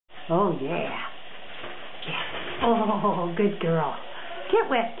Oh, yeah. Yeah. Oh, good girl. Get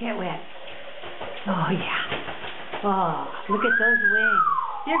wet, get wet. Oh, yeah. Oh, look at those wings.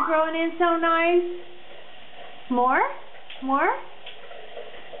 They're growing in so nice. More? More?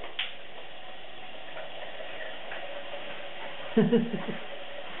 Yeah,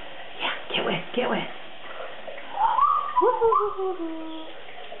 get wet, get wet. Woo-hoo-hoo-hoo-hoo.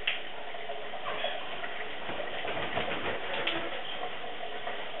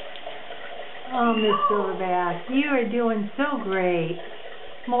 Oh, Miss Silverback, you are doing so great.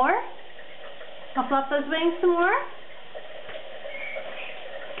 More? I'll flop those wings some more?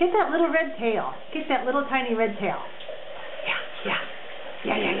 Get that little red tail. Get that little tiny red tail. Yeah, yeah.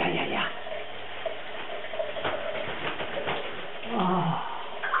 Yeah, yeah, yeah, yeah, yeah. Oh.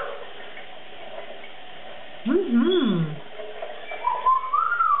 Mm-hmm.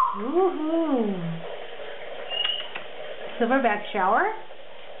 Woohoo. Silverback shower?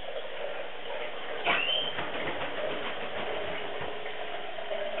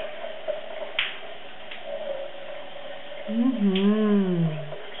 Mm-hmm.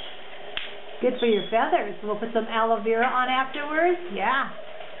 Good for your feathers. We'll put some aloe vera on afterwards. Yeah.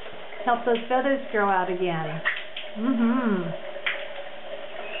 Help those feathers grow out again. Mm-hmm.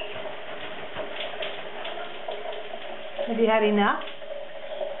 Have you had enough?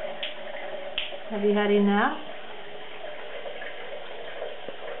 Have you had enough?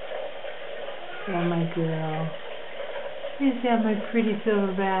 Oh, my girl. Is that my pretty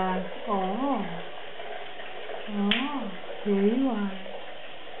silverback? Oh. Oh, there you are.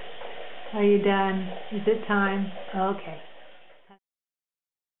 Are you done? Is it time? Okay.